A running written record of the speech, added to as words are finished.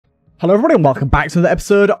Hello everybody and welcome back to the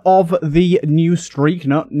episode of the new streak,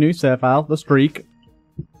 not new save file, the streak.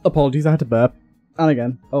 Apologies, I had to burp. And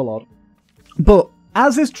again, oh lord. But,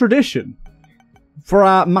 as is tradition, for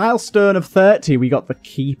our milestone of 30 we got the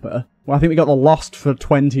Keeper. Well, I think we got the Lost for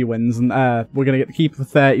 20 wins, and we're going to get the Keeper for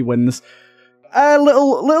 30 wins. A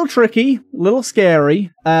little tricky, little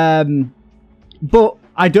scary, but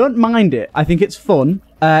I don't mind it. I think it's fun.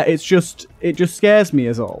 It just scares me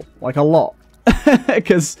as all, like a lot.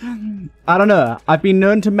 Because, I don't know, I've been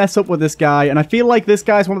known to mess up with this guy, and I feel like this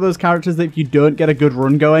guy's one of those characters that if you don't get a good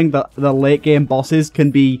run going, the late game bosses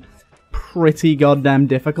can be pretty goddamn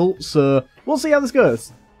difficult, so we'll see how this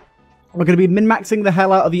goes. We're going to be min-maxing the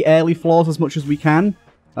hell out of the early floors as much as we can.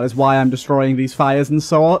 That is why I'm destroying these fires and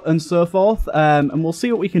so forth, and we'll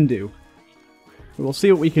see what we can do. We'll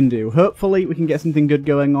see what we can do. Hopefully we can get something good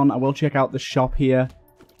going on. I will check out the shop here,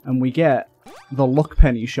 and we get the luck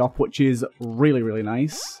penny shop, which is really, really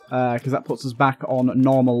nice, because that puts us back on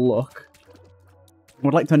normal luck. I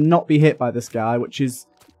would like to not be hit by this guy, which is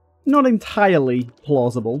not entirely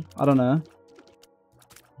plausible. I don't know.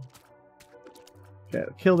 Okay,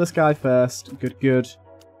 kill this guy first. Good, good.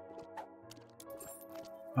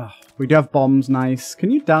 Oh, we do have bombs, nice. Can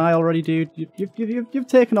you die already, dude? You've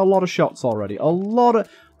taken a lot of shots already. A lot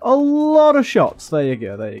of shots. There you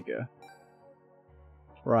go, there you go.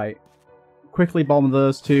 Right. Quickly bomb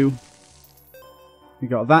those two. We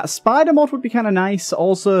got that. Spider mod would be kind of nice.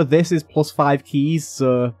 Also, this is plus 5 keys,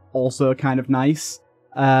 so also kind of nice.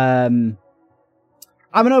 I'm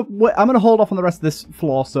gonna hold off on the rest of this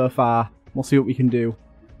floor so far. We'll see what we can do.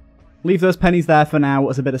 Leave those pennies there for now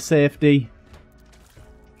as a bit of safety.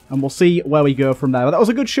 And we'll see where we go from there. But that was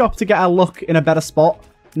a good shop to get our luck in a better spot.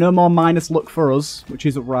 No more minus luck for us, which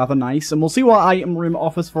is rather nice. And we'll see what item room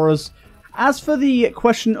offers for us. As for the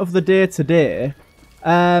question of the day today,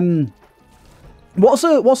 what's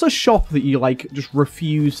a shop that you like just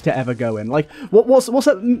refuse to ever go in? Like what's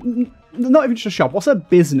a, not even just a shop, what's a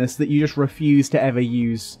business that you just refuse to ever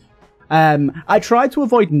use? I try to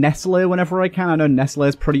avoid Nestle whenever I can. I know Nestle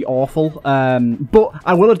is pretty awful, but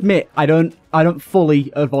I will admit I don't fully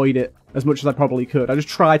avoid it as much as I probably could. I just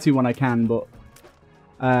try to when I can, but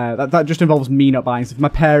that just involves me not buying. So if my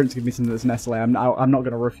parents give me something that's Nestle, I'm not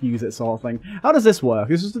going to refuse it, sort of thing. How does this work?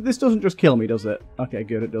 This doesn't just kill me, does it? Okay,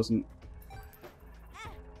 good, it doesn't.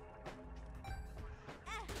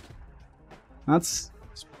 It's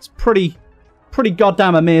pretty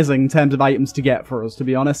goddamn amazing in terms of items to get for us, to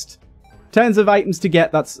be honest. In terms of items to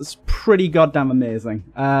get, that's pretty goddamn amazing.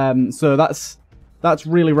 So that's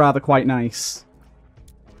really rather quite nice.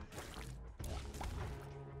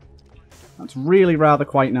 That's really rather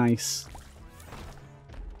quite nice.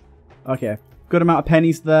 Okay. Good amount of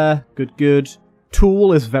pennies there. Good, good.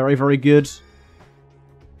 Tool is very, very good.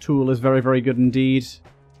 Tool is very, very good indeed.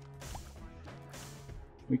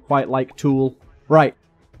 We quite like Tool. Right.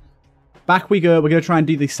 Back we go. We're going to try and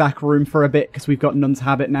do the sack room for a bit because we've got Nun's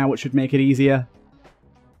Habit now, which should make it easier.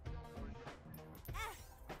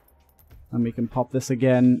 And we can pop this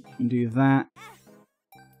again and do that.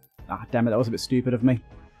 Ah, damn it. That was a bit stupid of me.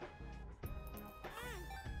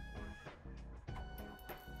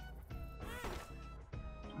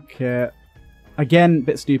 Okay. Again, a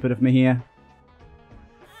bit stupid of me here.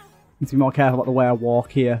 Need to be more careful about the way I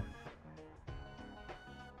walk here.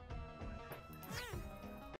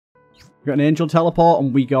 We got an angel teleport,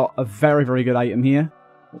 and we got a very, very good item here.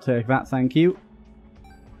 We'll take that, thank you.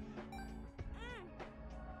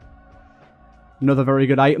 Another very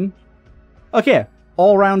good item. Okay,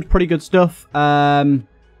 all round pretty good stuff. I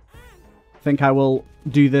think I will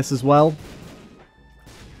do this as well.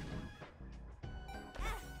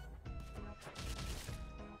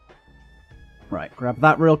 Right, grab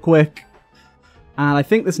that real quick. And I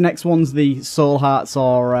think this next one's the soul hearts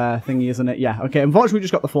or thingy, isn't it? Yeah, okay. Unfortunately, we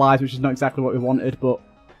just got the flies, which is not exactly what we wanted, but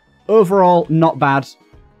overall, not bad.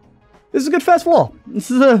 This is a good first floor. This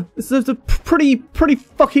is a pretty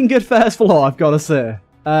fucking good first floor, I've got to say.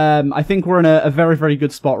 I think we're in a very, very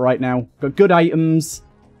good spot right now. Got good items.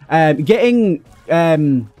 Getting,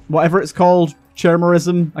 whatever it's called,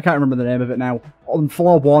 Churmerism, I can't remember the name of it now, on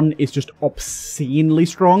floor 1 is just obscenely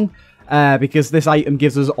strong, because this item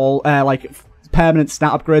gives us all, like, permanent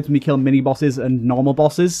stat upgrades when we kill mini-bosses and normal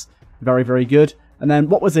bosses. Very, very good. And then,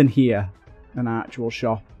 what was in here? An actual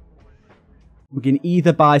shop. We can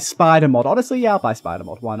either buy Spider Mod. Honestly, yeah, I'll buy Spider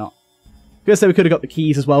Mod. Why not? I was going to say we could have got the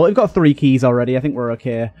keys as well. We've got 3 keys already. I think we're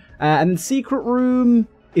okay. And the secret room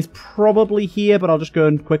is probably here, but I'll just go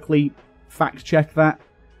and quickly fact-check that.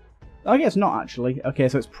 Oh, yeah, it's not, actually. Okay,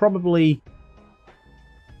 so it's probably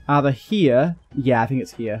either here. Yeah, I think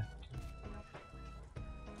it's here.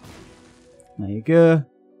 There you go.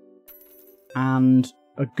 and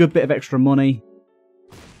a good bit of extra money.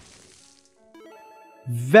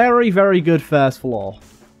 Very, very good first floor.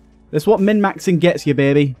 This is what min-maxing gets you,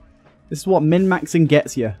 baby. This is what min-maxing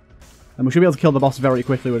gets you. And we should be able to kill the boss very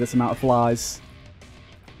quickly with this amount of flies.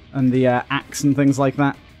 And the axe and things like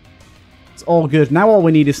that. It's all good. Now all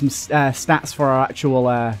we need is some stats for our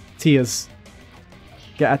actual tiers.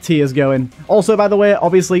 Get our tiers going. Also, by the way,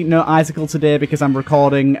 obviously no icicle today because I'm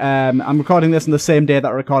recording this on the same day that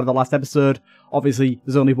I recorded the last episode. Obviously,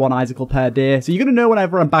 there's only one icicle per day, so you're going to know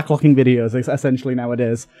whenever I'm backlocking videos, essentially,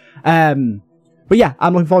 nowadays. But yeah,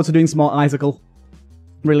 I'm looking forward to doing some more icicle.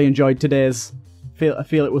 Really enjoyed today's. I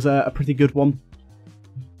feel it was a pretty good one.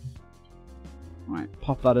 Right,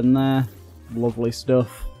 pop that in there. Lovely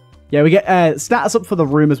stuff. Yeah, we get stats up for the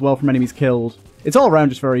room as well from enemies killed. It's all around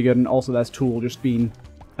just very good, and also there's Tool just being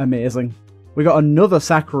amazing. We got another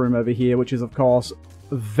sack room over here, which is, of course,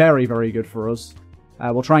 very, very good for us.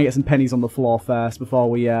 We'll try and get some pennies on the floor first before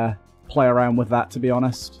we play around with that, to be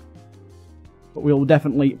honest. But we'll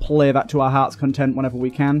definitely play that to our heart's content whenever we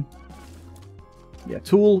can. Yeah,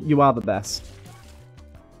 Tool, you are the best.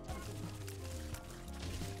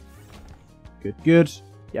 Good, good.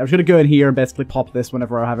 Yeah, I'm just going to go in here and basically pop this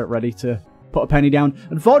whenever I have it ready to put a penny down.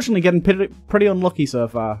 Unfortunately, getting pretty unlucky so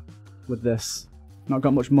far with this. Not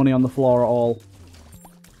got much money on the floor at all.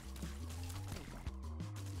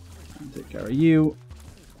 Take care of you.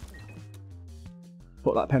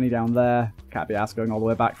 Put that penny down there. Can't be asked going all the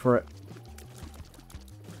way back for it.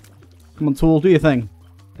 Come on, Tool, do your thing.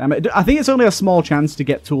 Damn it. I think it's only a small chance to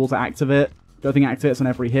get Tool to activate. Don't think it activates on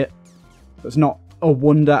every hit. So it's not a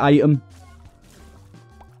wonder item.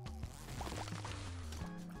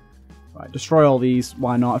 Right, destroy all these.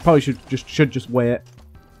 Why not? I probably should just wait.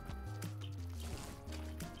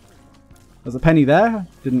 There's a penny there.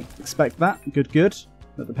 Didn't expect that. Good, good.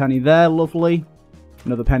 Another penny there. Lovely.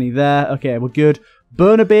 Another penny there. Okay, we're good.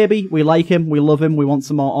 Burner Baby. We like him. We love him. We want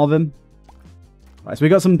some more of him. Right, so we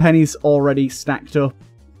got some pennies already stacked up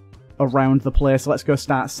around the place. So let's go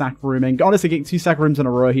start sack rooming. Honestly, getting 2 sack rooms in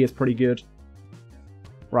a row here is pretty good.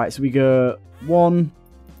 Right, so we go 1,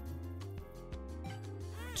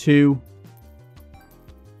 2,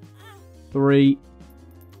 3,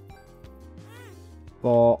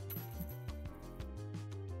 4,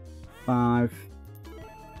 5,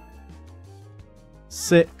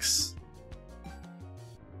 6,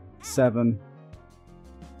 7,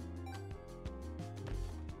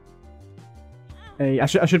 8. I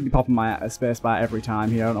should be popping my spacebar every time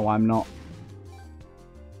here. I don't know why I'm not.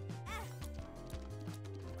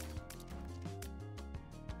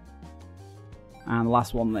 And the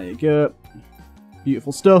last one, there you go.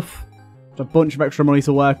 Beautiful stuff. Just a bunch of extra money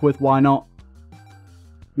to work with, why not?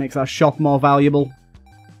 Makes our shop more valuable.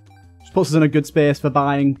 Just puts us in a good space for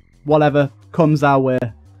buying whatever comes our way.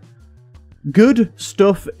 Good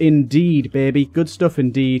stuff indeed, baby. Good stuff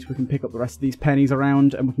indeed. We can pick up the rest of these pennies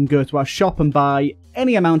around and we can go to our shop and buy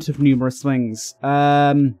any amount of numerous things.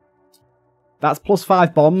 That's plus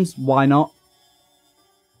 5 bombs, why not?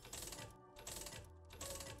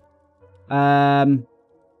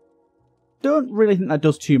 Don't really think that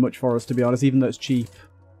does too much for us, to be honest, even though it's cheap.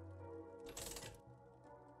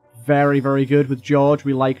 Very, very good with George.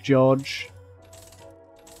 We like George.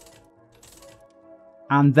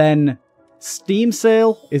 And then Steam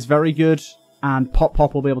Sale is very good. And Pop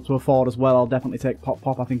Pop will be able to afford as well. I'll definitely take Pop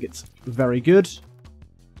Pop. I think it's very good.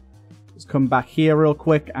 Let's come back here real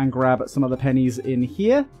quick and grab some of the pennies in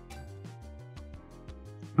here.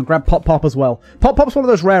 And grab Pop Pop as well. Pop Pop's one of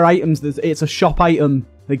those rare items. It's a shop item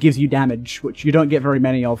that gives you damage, which you don't get very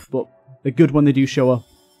many of, but they're good when they do show up.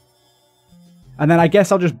 And then I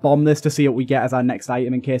guess I'll just bomb this to see what we get as our next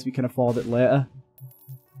item in case we can afford it later.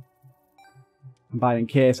 And by in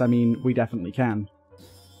case, I mean we definitely can.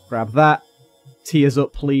 Grab that. Tears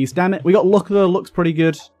up, please. Damn it. We got luck though. Looks pretty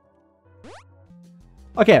good.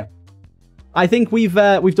 Okay. I think we've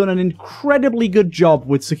done an incredibly good job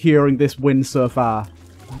with securing this win so far.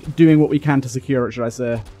 Doing what we can to secure it, should I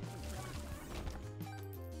say.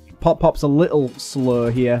 Pop Pop's a little slow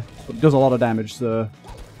here, but does a lot of damage, so...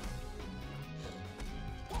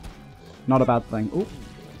 Not a bad thing. Ooh,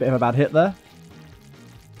 bit of a bad hit there.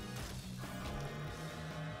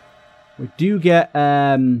 We do get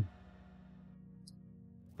that,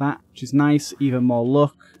 which is nice. Even more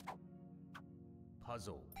luck.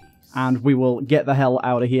 And we will get the hell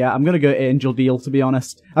out of here. I'm going to go Angel Deal, to be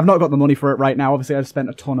honest. I've not got the money for it right now. Obviously, I've spent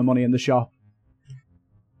a ton of money in the shop.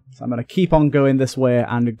 So I'm going to keep on going this way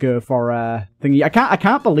and go for thingy. I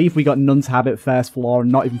can't believe we got Nun's Habit first floor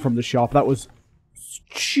and not even from the shop. That was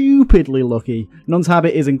stupidly lucky. Nun's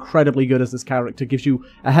Habit is incredibly good as this character. Gives you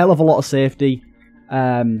a hell of a lot of safety.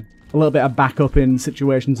 a little bit of backup in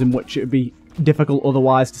situations in which it would be difficult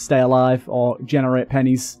otherwise to stay alive or generate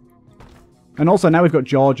pennies. And also now we've got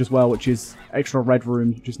George as well, which is extra red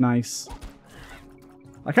room, which is nice.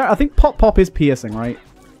 I think Pop Pop is piercing, right?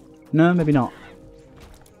 No, maybe not.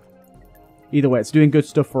 Either way, it's doing good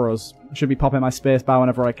stuff for us. I should be popping my spacebar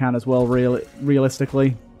whenever I can as well,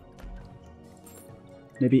 realistically.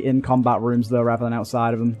 Maybe in combat rooms, though, rather than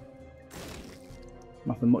outside of them.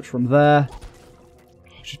 Nothing much from there.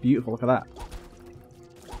 It's just beautiful, look at that.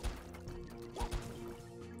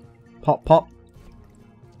 Pop, pop.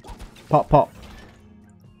 Pop, pop.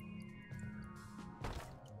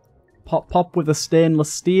 Pop, pop with the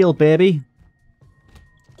stainless steel, baby.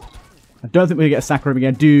 I don't think we're going to get a sack room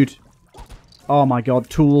again. Dude. Oh my god,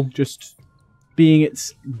 Tool just being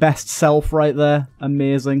its best self right there.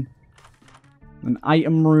 Amazing. An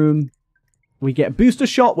item room. We get booster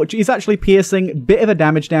shot, which is actually piercing. Bit of a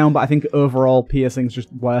damage down, but I think overall piercing's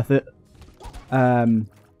just worth it.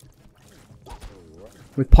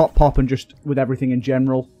 With Pop Pop and just with everything in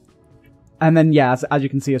general. And then, yeah, as you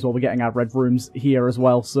can see as well, we're getting our red rooms here as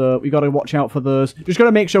well. So we got to watch out for those. Just got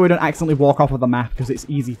to make sure we don't accidentally walk off of the map, because it's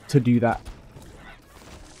easy to do that.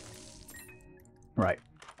 Right.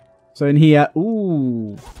 So in here,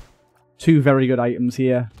 ooh, 2 very good items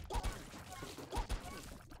here.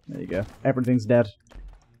 There you go. Everything's dead.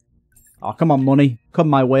 Oh, come on, money. Come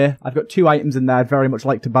my way. I've got 2 items in there I'd very much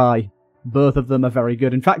like to buy. Both of them are very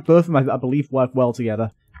good. In fact, both of them, I believe, work well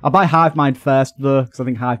together. I'll buy Hive Mind first, though, because I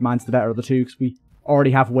think Hive Mind's the better of the 2, because we already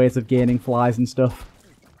have ways of gaining flies and stuff.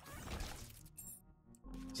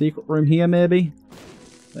 Secret room here, maybe?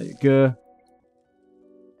 There you go.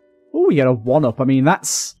 Oh, we get a 1-up. I mean,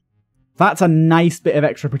 that's a nice bit of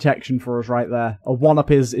extra protection for us right there. A 1-up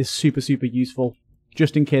is super, super useful,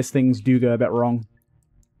 just in case things do go a bit wrong.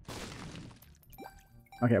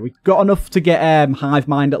 Okay, we've got enough to get Hive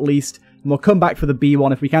Mind at least. And we'll come back for the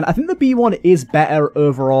B1 if we can. I think the B1 is better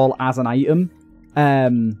overall as an item.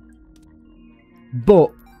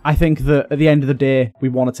 But I think that at the end of the day, we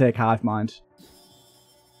want to take Hive Mind.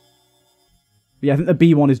 But yeah, I think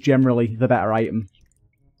the B1 is generally the better item.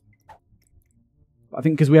 I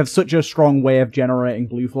think because we have such a strong way of generating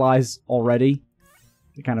blue flies already,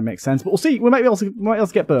 it kind of makes sense. But we'll see. We might be able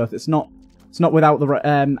to get both. It's not without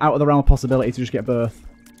the out of the realm of possibility to just get both.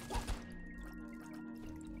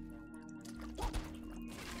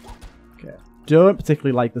 Okay. Don't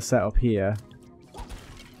particularly like the setup here.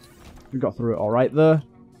 We got through it all right though.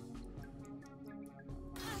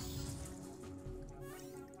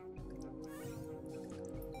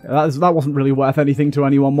 Yeah, that wasn't really worth anything to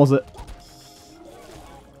anyone, was it?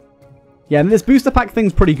 Yeah, and this booster pack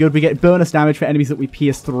thing's pretty good. We get bonus damage for enemies that we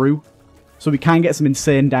pierce through. So we can get some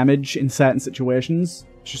insane damage in certain situations.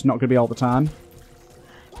 It's just not going to be all the time.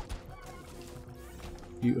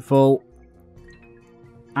 Beautiful.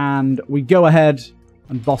 And we go ahead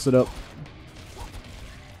and boss it up.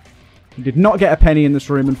 We did not get a penny in this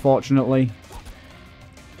room, unfortunately.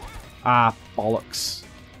 Ah, bollocks.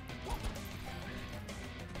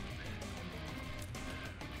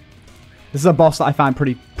 This is a boss that I find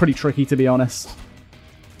pretty tricky, to be honest.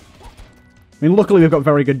 I mean, luckily we've got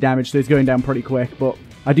very good damage, so he's going down pretty quick, but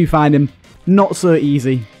I do find him not so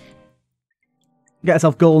easy. Get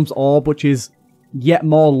ourselves Golem's Orb, which is yet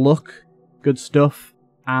more luck. Good stuff.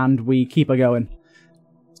 And we keep her going.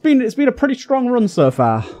 It's been a pretty strong run so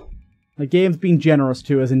far. The game's been generous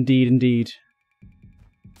to us, indeed.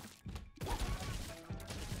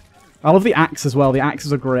 I love the axe as well. The axe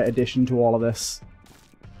is a great addition to all of this.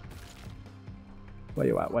 Where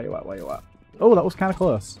you at? Where you at? Oh, that was kind of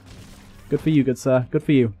close. Good for you, good sir. Good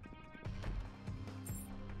for you.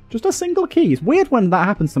 Just a single key. It's weird when that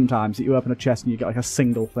happens sometimes, that you open a chest and you get like a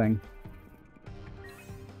single thing.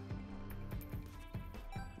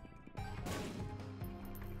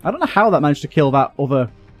 I don't know how that managed to kill that other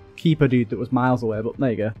keeper dude that was miles away, but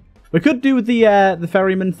there you go. We could do the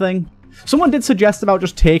ferryman thing. Someone did suggest about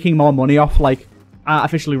just taking more money off, like,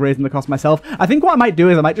 artificially raising the cost myself. I think what I might do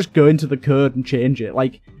is I might just go into the code and change it.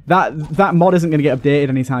 Like, that mod isn't going to get updated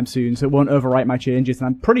anytime soon, so it won't overwrite my changes. And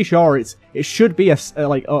I'm pretty sure it should be a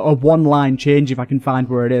one-line change if I can find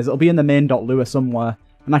where it is. It'll be in the main.lua somewhere,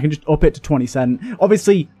 and I can just up it to 20 cents.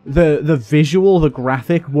 Obviously, the visual, the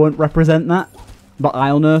graphic won't represent that, but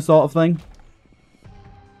I'll know, sort of thing.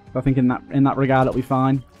 I think in that regard it'll be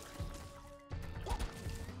fine.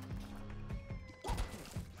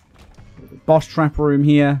 Boss trap room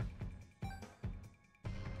here.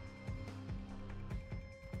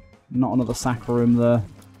 Not another sack room there.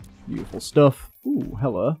 Beautiful stuff. Ooh,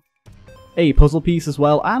 hello. A puzzle piece as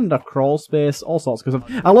well, and a crawl space, all sorts. Because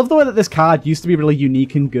I love the way that this card used to be really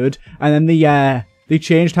unique and good, and then the They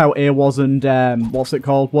changed how AWOS and, what's it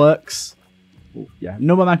called, works. Ooh, yeah,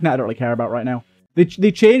 Number Magnet I don't really care about right now. They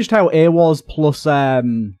changed how AWOS plus,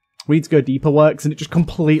 Weeds Go Deeper works, and it just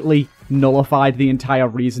completely nullified the entire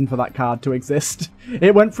reason for that card to exist.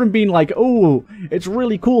 It went from being like, oh, it's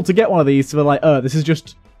really cool to get one of these, to like, oh, this is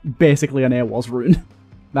just basically an AWOS rune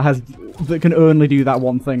that can only do that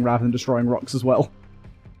one thing rather than destroying rocks as well.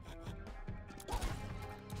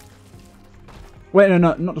 Wait, no,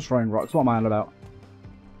 not destroying rocks. What am I on about?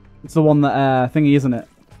 It's the one that thingy, isn't it?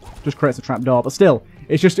 Just creates a trapdoor, but still,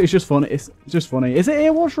 it's just fun. It's just funny. Is it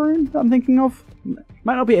AWOS rune that I'm thinking of?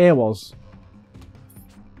 Might not be AWOS.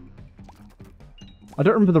 I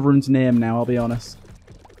don't remember the rune's name now, I'll be honest.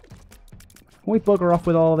 Can we bugger off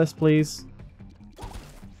with all of this, please?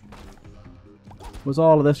 Was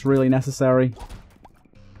all of this really necessary?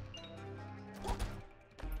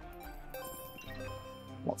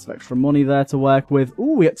 Lots of extra money there to work with.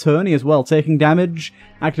 Ooh, we get Tony as well. Taking damage,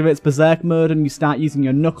 activates Berserk mode, and you start using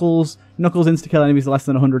your Knuckles. Knuckles insta-kill enemies less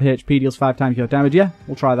than 100 HP, deals 5 times your damage. Yeah,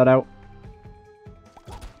 we'll try that out.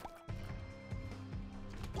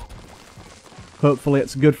 Hopefully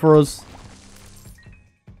it's good for us.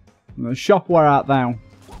 Shop, where art thou?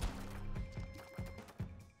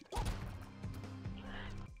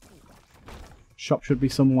 Shop should be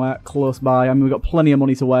somewhere close by. I mean, we've got plenty of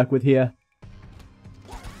money to work with here.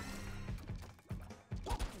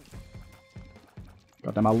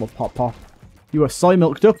 Goddamn, I love Pop Pop. You are soy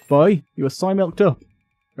milked up, boy. You are soy milked up.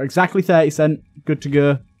 Got exactly 30 cents. Good to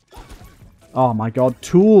go. Oh my god,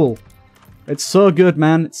 Tool. It's so good,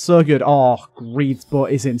 man. It's so good. Oh, Greed's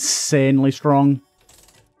butt is insanely strong.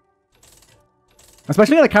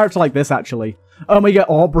 Especially on a character like this, actually. Oh, and we get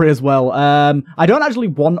Aubrey as well. I don't actually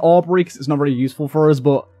want Aubrey because it's not very useful for us,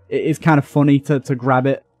 but it is kind of funny to grab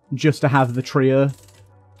it just to have the trio.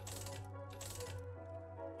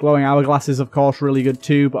 Glowing Hourglass is, of course, really good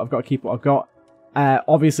too, but I've got to keep what I've got.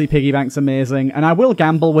 Obviously, Piggy Bank's amazing, and I will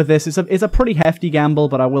gamble with this. It's a pretty hefty gamble,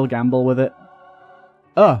 but I will gamble with it.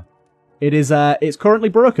 Oh. It's currently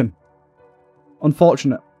broken.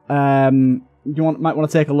 Unfortunate. You might want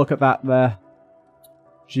to take a look at that there,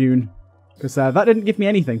 June, because that didn't give me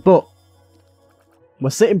anything. But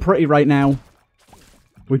we're sitting pretty right now.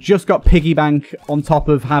 We just got Piggy Bank on top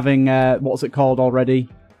of having what's it called already?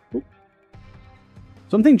 Ooh.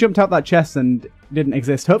 Something jumped out that chest and didn't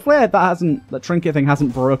exist. Hopefully that trinket thing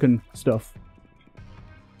hasn't broken stuff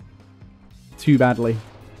too badly.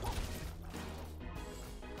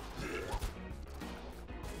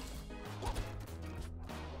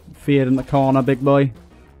 Feared in the corner, big boy.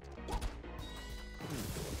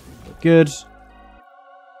 Good.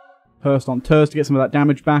 Hurst on Toast to get some of that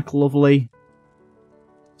damage back. Lovely.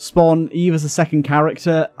 Spawn Eve as a second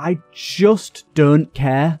character. I just don't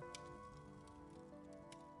care.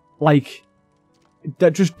 Like,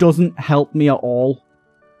 that just doesn't help me at all.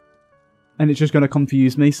 And it's just going to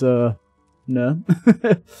confuse me, so no.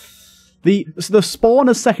 The spawn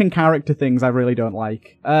as second character things I really don't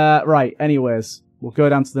like. Right, anyways. We'll go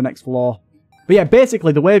down to the next floor. But yeah,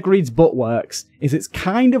 basically, the way Greed's butt works is it's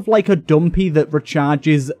kind of like a dumpy that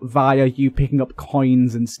recharges via you picking up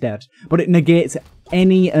coins instead. But it negates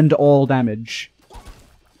any and all damage.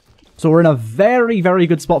 So we're in a very, very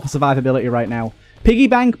good spot for survivability right now. Piggy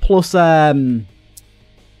Bank plus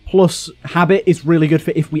Habit is really good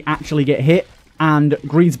for if we actually get hit. And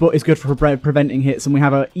Greed's butt is good for preventing hits. And we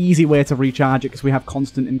have an easy way to recharge it because we have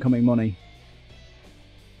constant incoming money.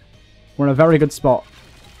 We're in a very good spot.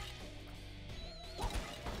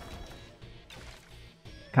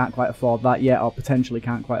 Can't quite afford that yet, or potentially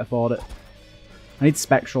can't quite afford it. I need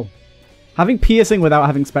Spectral. Having Piercing without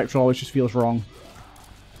having Spectral always just feels wrong.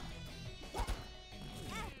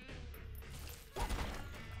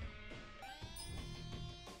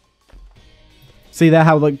 See there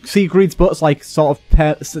how the Greed's butt's like sort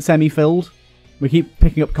of semi-filled? We keep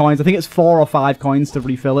picking up coins. I think it's 4 or 5 coins to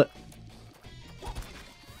refill it.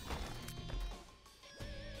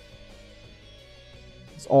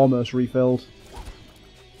 Almost refilled.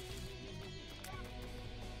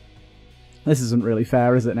 This isn't really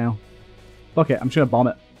fair, is it now? Fuck it, I'm just gonna bomb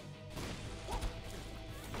it.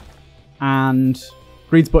 And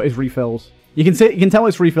Greed's butt is refilled. You can tell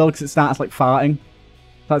it's refilled because it starts like farting.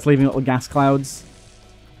 Starts leaving little gas clouds.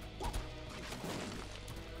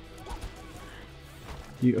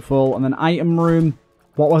 Beautiful. And then item room.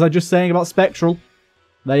 What was I just saying about Spectral?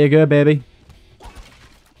 There you go, baby.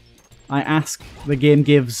 I ask, the game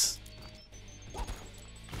gives.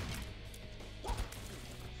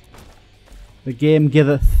 The game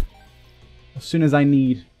giveth. As soon as I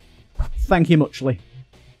need. Thank you muchly.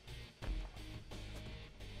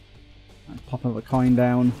 Pop another coin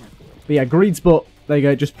down. But yeah, Greed's butt. There you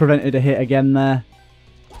go, it just prevented a hit again there.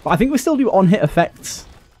 But I think we still do on-hit effects,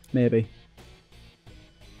 maybe.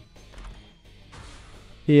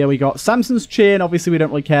 Here we got Samson's Chain, obviously we don't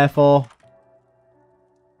really care for.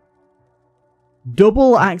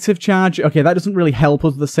 Double active charge. Okay, that doesn't really help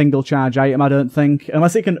us with the single charge item, I don't think.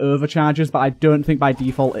 Unless it can overcharge us, but I don't think by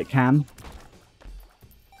default it can.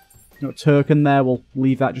 You know, token there, we'll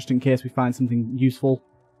leave that just in case we find something useful.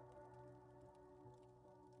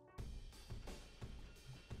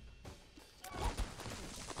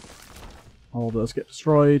 All those get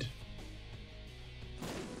destroyed.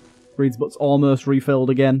 Greed's butt's almost refilled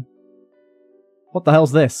again. What the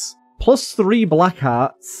hell's this? +3 black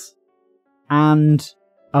hearts. And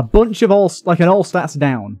a bunch of all stats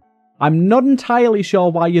down. I'm not entirely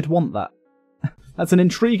sure why you'd want that. That's an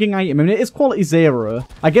intriguing item. I mean, it is quality 0.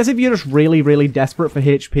 I guess if you're just really, really desperate for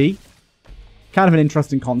HP. Kind of an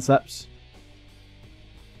interesting concept.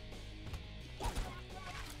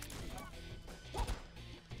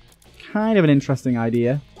 Kind of an interesting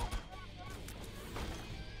idea.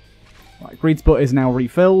 Right, Greed's butt is now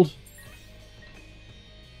refilled.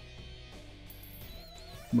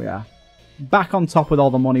 We are back on top with all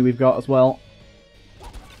the money we've got as well. Is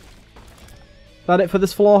that it for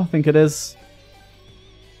this floor? I think it is.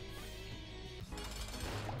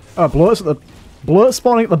 Oh, bloat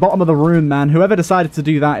spawning at the bottom of the room, man. Whoever decided to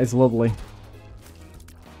do that is lovely.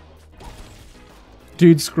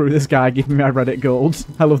 Dude, screw this guy. Give me my Reddit gold.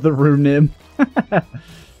 I love the room name.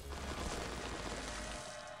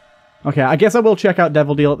 Okay, I guess I will check out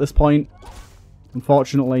Devil Deal at this point.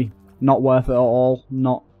 Unfortunately, not worth it at all.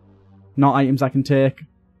 Not items I can take.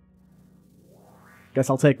 Guess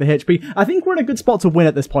I'll take the HP. I think we're in a good spot to win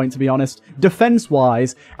at this point, to be honest.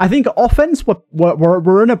 Defense-wise, I think offense,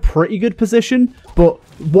 we're in a pretty good position, but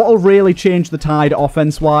what'll really change the tide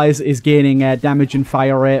offense-wise is gaining damage and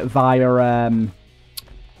fire rate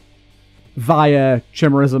via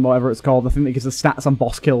Chimerism, whatever it's called, the thing that gives us stats on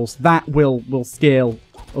boss kills. That will scale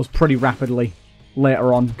us pretty rapidly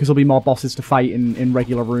later on, because there'll be more bosses to fight in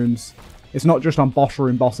regular rooms. It's not just on boss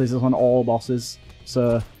room bosses, it's on all bosses.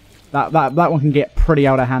 So that one can get pretty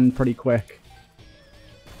out of hand pretty quick.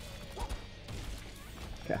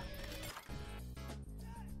 Okay.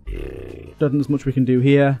 Doesn't as much we can do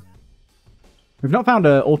here. We've not found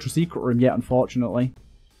an ultra secret room yet, unfortunately.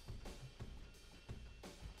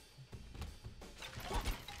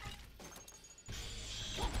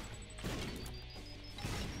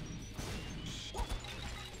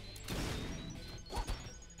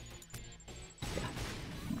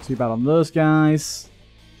 Too bad on those guys.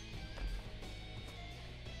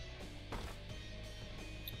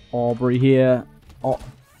 Aubrey here. Oh,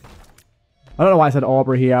 I don't know why I said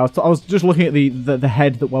Aubrey here. I was just looking at the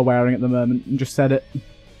head that we're wearing at the moment and just said it.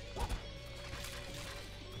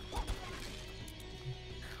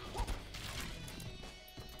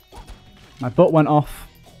 My butt went off.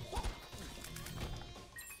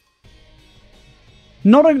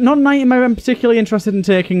 Not an item I'm particularly interested in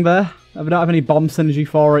taking there. I don't have any bomb synergy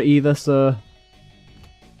for it either, so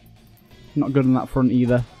not good on that front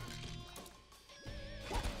either.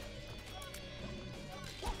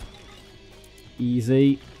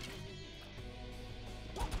 Easy.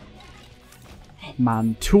 Oh,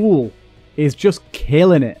 man, Tool is just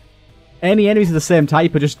killing it. Any enemies of the same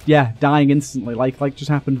type are just, yeah, dying instantly, like just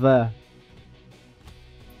happened there.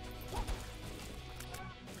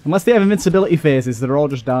 Unless they have invincibility phases, they're all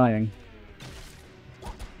just dying.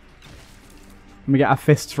 And we get our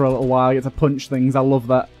fists for a little while, get to punch things. I love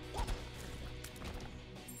that.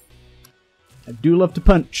 I do love to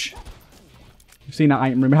punch. We've seen our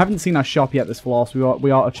item room. We haven't seen our shop yet this floor, so we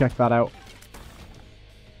ought to check that out.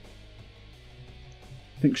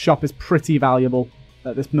 I think shop is pretty valuable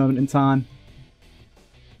at this moment in time.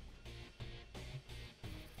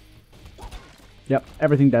 Yep,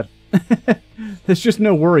 everything dead. There's just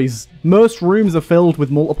no worries. Most rooms are filled with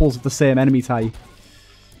multiples of the same enemy type.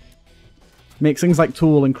 Makes things like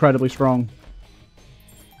Tool incredibly strong.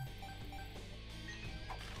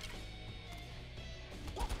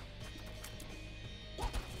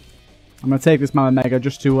 I'm going to take this Mama Mega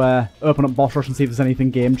just to open up Boss Rush and see if there's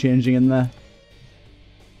anything game-changing in there.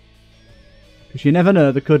 Because you never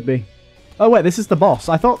know, there could be. Oh wait, this is the boss.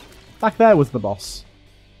 I thought back there was the boss.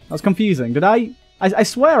 That's confusing. Did I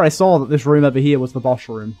swear I saw that this room over here was the boss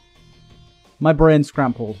room. My brain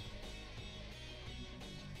scrambled.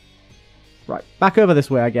 Right, back over this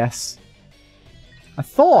way, I guess. I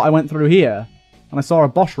thought I went through here, and I saw a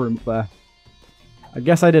boss room up there. I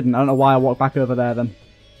guess I didn't. I don't know why I walked back over there then.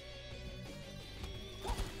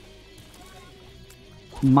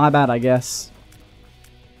 My bad, I guess.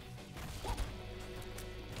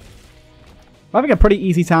 I'm having a pretty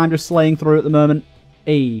easy time just slaying through at the moment.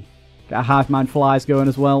 Hey, got a hive mind flies going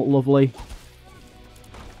as well. Lovely.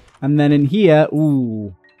 And then in here,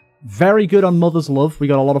 ooh, very good on Mother's Love. We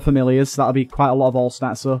got a lot of familiars, so that'll be quite a lot of all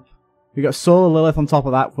stats up. We got Solar Lilith on top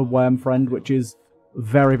of that for Worm Friend, which is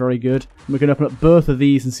very, very good. And we can open up both of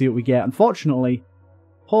these and see what we get. Unfortunately,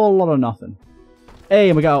 whole lot of nothing. Hey,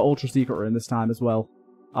 and we got our Ultra Secret Rune this time as well.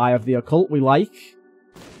 Eye of the Occult, we like.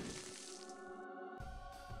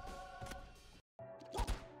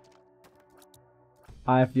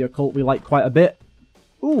 Eye of the Occult, we like quite a bit.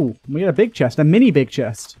 Ooh, we got a big chest, a mini big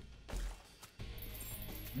chest.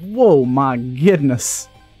 Whoa, my goodness.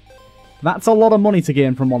 That's a lot of money to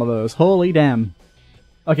gain from one of those. Holy damn.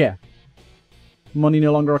 Okay. Money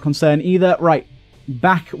no longer a concern either. Right.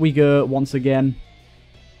 Back we go once again.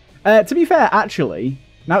 To be fair, actually,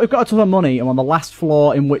 now we've got a ton of money, and on the last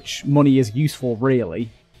floor in which money is useful, really,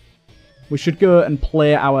 we should go and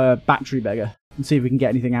play our Battery Beggar and see if we can get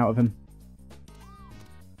anything out of him.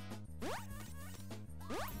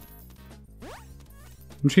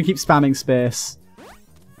 I'm just going to keep spamming space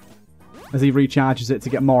as he recharges it to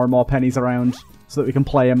get more and more pennies around so that we can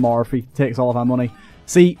play him more if he takes all of our money.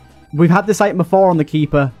 See, we've had this item before on the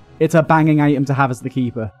Keeper. It's a banging item to have as the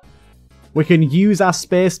Keeper. We can use our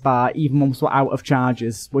spacebar even once we're out of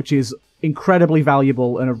charges, which is incredibly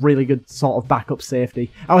valuable and a really good sort of backup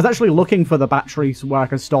safety. I was actually looking for the batteries where I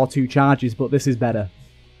can store 2 charges, but this is better.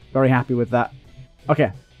 Very happy with that.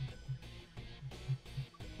 Okay.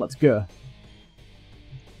 Let's go.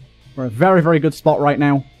 We're in a very, very good spot right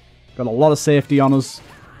now. Got a lot of safety on us.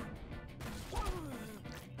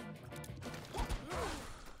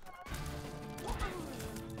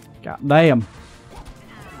 God damn.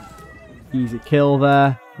 Easy kill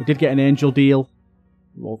there. We did get an angel deal.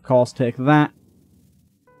 We'll of course take that.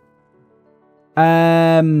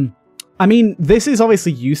 I mean, this is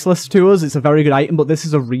obviously useless to us. It's a very good item, but this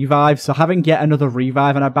is a revive. So having yet another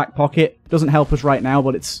revive in our back pocket doesn't help us right now,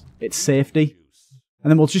 but it's safety. And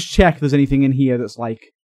then we'll just check if there's anything in here that's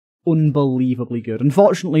like unbelievably good.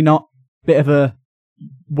 Unfortunately not. Bit of a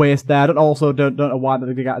waste there. Don't know why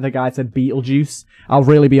the guy said Beetlejuice. I'll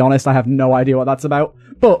really be honest, I have no idea what that's about.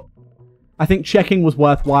 But I think checking was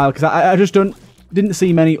worthwhile because I just didn't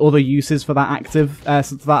see many other uses for that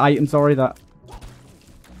that item, sorry, that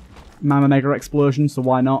Mama Mega Explosion, so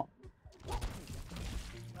why not?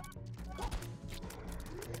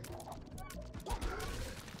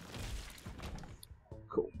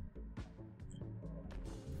 Cool.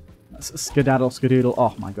 That's a skedaddle skadoodle.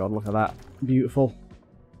 Oh my god, look at that. Beautiful.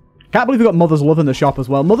 Can't believe we got Mother's Love in the shop as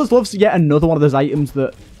well. Mother's Love's yet another one of those items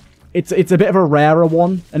that it's a bit of a rarer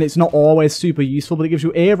one, and it's not always super useful, but it gives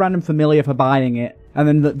you a random familiar for buying it, and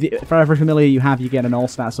then for every familiar you have, you get an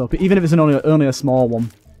all-star. So even if it's only a small one,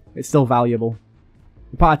 it's still valuable.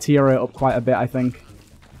 We put our tier rate up quite a bit, I think.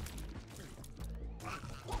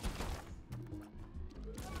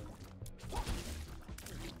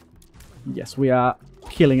 Yes, we are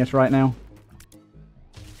killing it right now.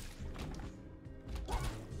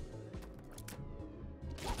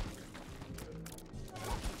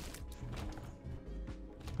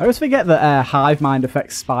 I always forget that Hive Mind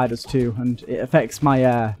affects spiders too, and it affects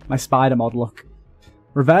my my spider mod look.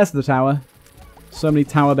 Reverse the tower. So many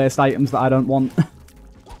tower-based items that I don't want. The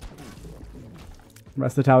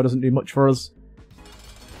rest of the tower doesn't do much for us.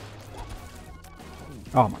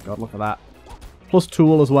 Oh my god, look at that. Plus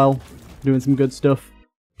tool as well. Doing some good stuff.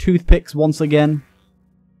 Toothpicks once again.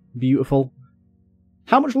 Beautiful.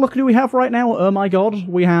 How much luck do we have right now? Oh my god.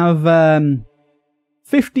 We have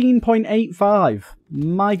 15.85.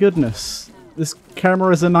 My goodness. This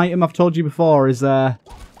chimerism item I've told you before is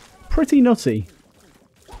pretty nutty.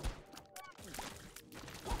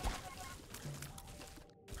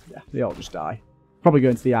 Yeah, they all just die. Probably go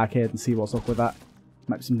into the arcade and see what's up with that.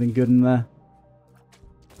 Might be something good in there.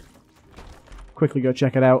 Quickly go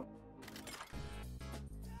check it out.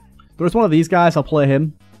 There's one of these guys, I'll play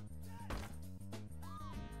him.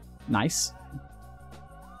 Nice.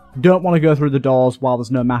 Don't want to go through the doors while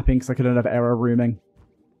there's no mapping because I could end up error rooming.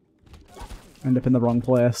 End up in the wrong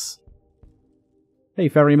place. Hey,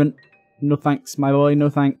 Ferryman. No thanks, my boy, no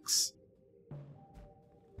thanks.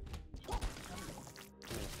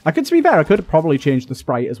 To be fair, I could probably change the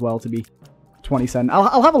sprite as well to be 20 cents.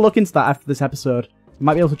 I'll have a look into that after this episode. I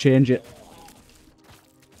might be able to change it.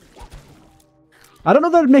 I don't know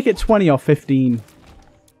if that would make it 20 or 15.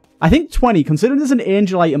 I think 20, considering there's an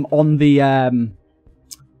angel item on the,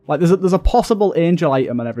 like, there's a possible angel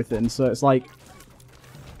item and everything, so it's like...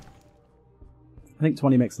 I think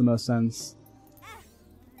 20 makes the most sense.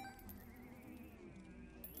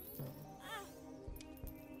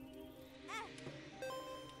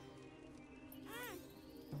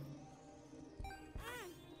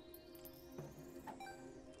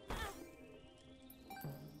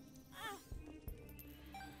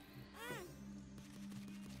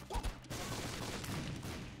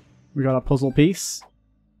 We got a puzzle piece.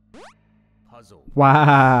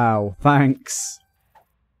 Wow, thanks.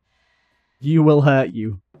 You will hurt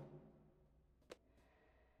you.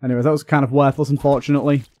 Anyway, that was kind of worthless,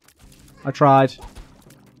 unfortunately. I tried.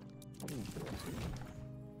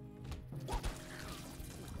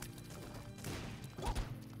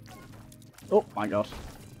 Oh my god.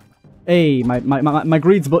 Hey, my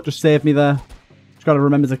greed's butt just saved me there. Just gotta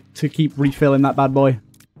remember to keep refilling that bad boy.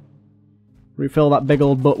 Refill that big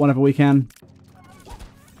old butt whenever we can.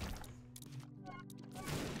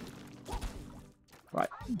 Right,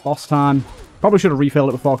 boss time. Probably should have refilled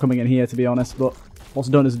it before coming in here, to be honest, but what's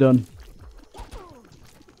done is done.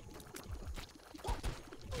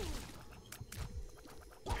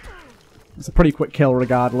 It's a pretty quick kill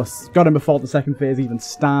regardless. Got him before the second phase even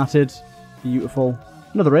started. Beautiful.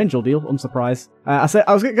 Another angel deal, unsurprised. I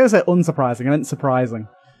was going to say unsurprising, I meant surprising.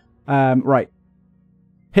 Right.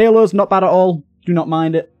 Halo's not bad at all. Do not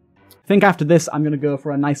mind it. I think after this, I'm going to go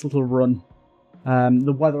for a nice little run.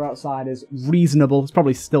 The weather outside is reasonable. It's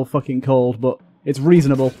probably still fucking cold, but it's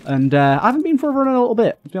reasonable. And I haven't been for a run in a little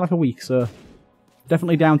bit. It's been like a week, so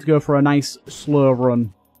definitely down to go for a nice, slow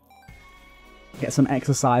run. Get some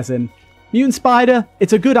exercise in. Mutant Spider,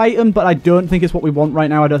 it's a good item, but I don't think it's what we want right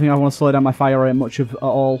now. I don't think I want to slow down my fire rate much at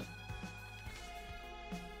all.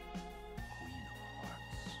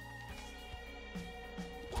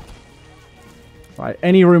 Right,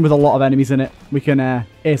 any room with a lot of enemies in it, we can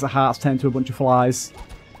Ace of Hearts 10 to a bunch of flies.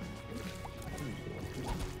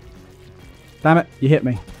 Damn it, you hit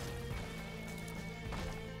me.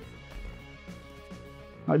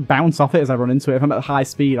 I bounce off it as I run into it. If I'm at high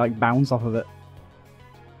speed, I bounce off of it.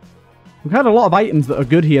 We've had a lot of items that are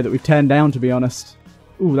good here that we've turned down, to be honest.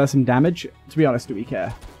 Ooh, there's some damage. To be honest, do we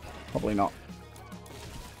care? Probably not.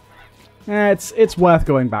 It's worth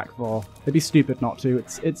going back for. It'd be stupid not to.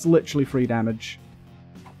 It's literally free damage.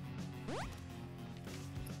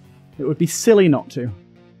 It would be silly not to.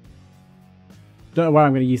 Don't know where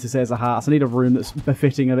I'm going to use this Ace of Hearts. I need a room that's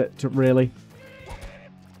befitting of it to really.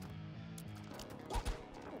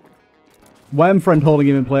 Worm Friend holding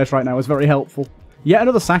him in place right now is very helpful. Yet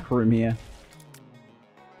another sack room here.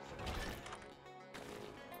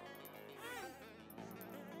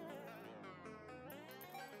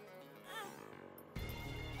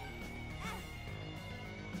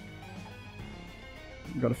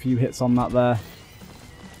 Got a few hits on that there.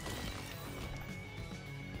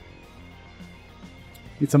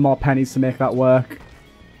 Need some more pennies to make that work.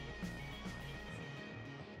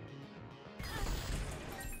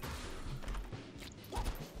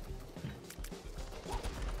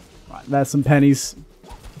 Right, there's some pennies.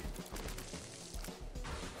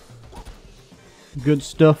 Good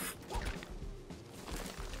stuff.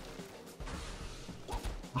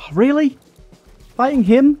 Oh, really? Fighting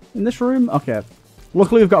him in this room? Okay.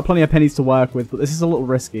 Luckily, we've got plenty of pennies to work with, but this is a little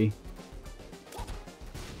risky.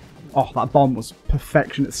 Oh, that bomb was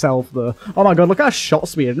perfection itself, though. Oh my god, look at our shot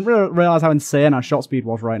speed. I didn't realise how insane our shot speed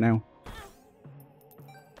was right now.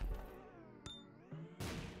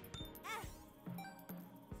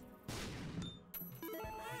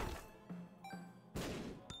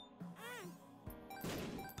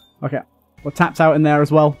 Okay, we're tapped out in there as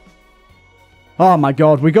well. Oh my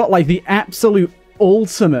god, we got like the absolute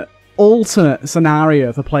ultimate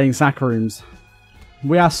scenario for playing sack rooms.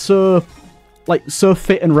 We are so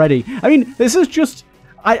fit and ready. I mean, this is just...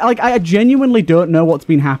 I genuinely don't know what's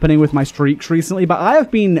been happening with my streaks recently, but I have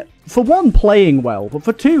been, for one, playing well, but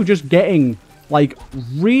for two, just getting, like,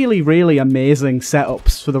 really, really amazing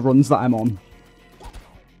setups for the runs that I'm on.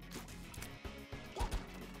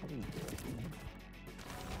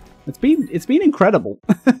 It's been incredible.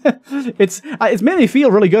 It's made me feel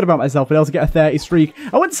really good about myself being able to get a 30 streak.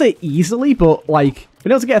 I wouldn't say easily, but like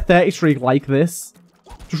being able to get a 30 streak like this.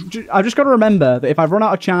 I've just got to remember that if I run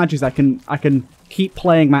out of charges, I can keep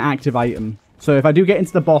playing my active item. So if I do get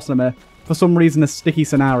into the boss and I'm for some reason a sticky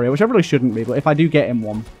scenario, which I really shouldn't be, but if I do get in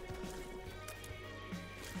one,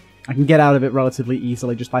 I can get out of it relatively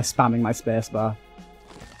easily just by spamming my spacebar.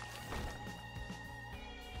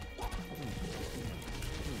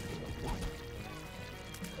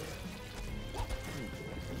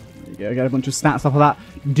 Get a bunch of stats off of that.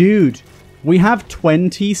 Dude, we have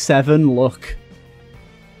 27 luck.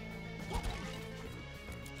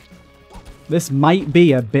 This might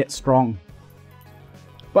be a bit strong.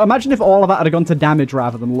 But imagine if all of that had gone to damage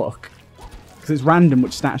rather than luck. Because it's random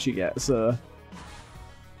which stats you get, so...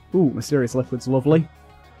 Ooh, Mysterious Liquid's lovely.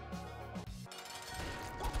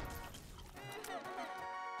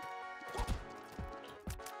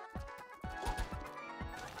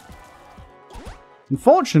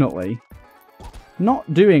 Unfortunately,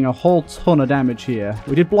 not doing a whole ton of damage here.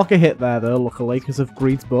 We did block a hit there, though, luckily, because of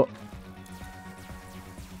Greed's butt.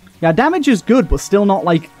 Yeah, damage is good, but still not,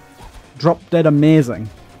 like, drop-dead amazing.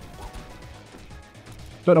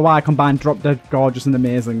 Don't know why I combined drop-dead gorgeous and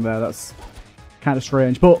amazing there. That's kind of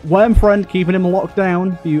strange. But Worm Friend, keeping him locked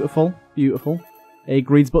down. Beautiful. Beautiful. A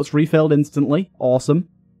Greed's butt's refilled instantly. Awesome.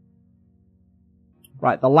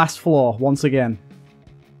 Right, the last floor, once again.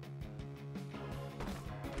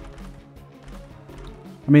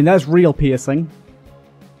 I mean, there's real piercing.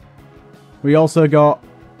 We also got...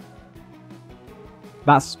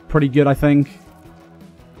 That's pretty good, I think.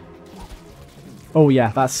 Oh,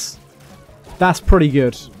 yeah, that's pretty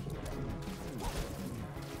good.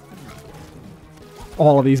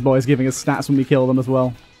 All of these boys giving us stats when we kill them as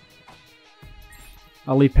well.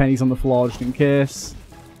 I'll leave pennies on the floor just in case.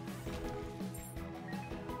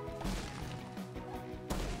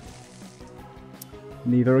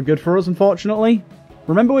 Neither are good for us, unfortunately.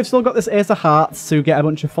 Remember, we've still got this Ace of Hearts to get a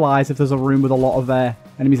bunch of flies if there's a room with a lot of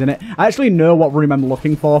enemies in it. I actually know what room I'm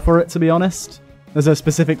looking for it, to be honest. There's a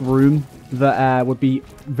specific room that would be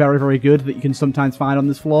very, very good that you can sometimes find on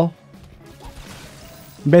this floor.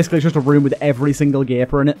 Basically, it's just a room with every single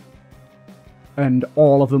gaper in it. And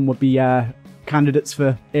all of them would be candidates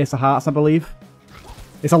for Ace of Hearts, I believe.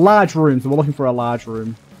 It's a large room, so we're looking for a large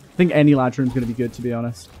room. I think any large room is going to be good, to be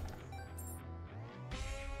honest.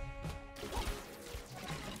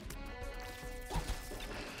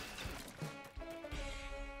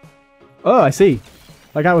 Oh, I see.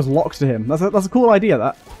 That guy was locked to him. That's a cool idea,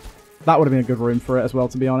 that. That would have been a good room for it as well,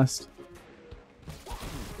 to be honest.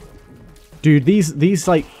 Dude, these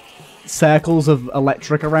like, circles of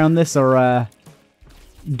electric around this are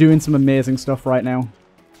doing some amazing stuff right now.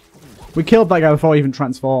 We killed that guy before he even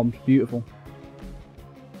transformed. Beautiful.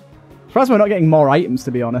 Surprised we're not getting more items,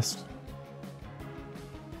 to be honest.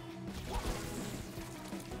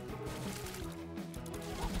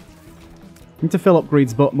 Need to fill up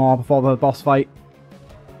Greed's butt more before the boss fight.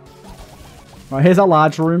 Right, here's our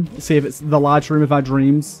large room. Let's see if it's the large room of our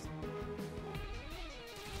dreams.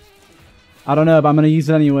 I don't know, but I'm going to use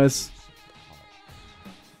it anyways.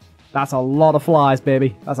 That's a lot of flies,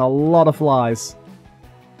 baby. That's a lot of flies.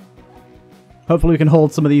 Hopefully we can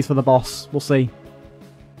hold some of these for the boss. We'll see.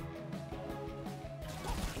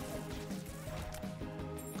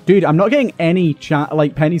 Dude, I'm not getting any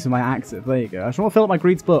like pennies for my active. There you go. I just want to fill up my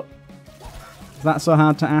Greed's butt. Is that so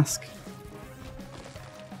hard to ask?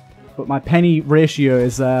 But my penny ratio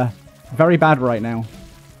is very bad right now.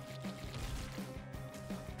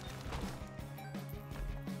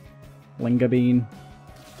 Linger bean.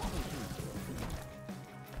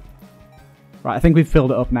 Right, I think we've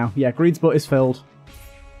filled it up now. Yeah, Greed's butt is filled.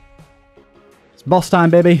 It's boss time,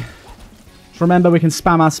 baby. Just remember, we can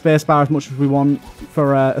spam our spacebar as much as we want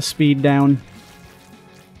for a speed down.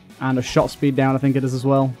 And a shot speed down, I think it is as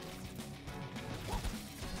well.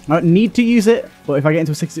 I don't need to use it, but if I get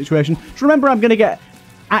into a sticky situation... Just remember, I'm going to get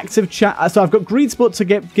active charge... So I've got Greed's butt to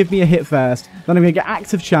give me a hit first. Then I'm going to get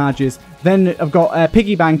active charges. Then I've got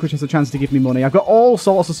Piggy Bank, which has a chance to give me money. I've got all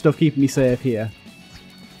sorts of stuff keeping me safe here.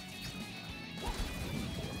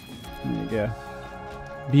 There you go.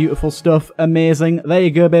 Beautiful stuff. Amazing. There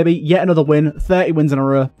you go, baby. Yet another win. 30 wins in a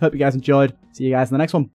row. Hope you guys enjoyed. See you guys in the next one.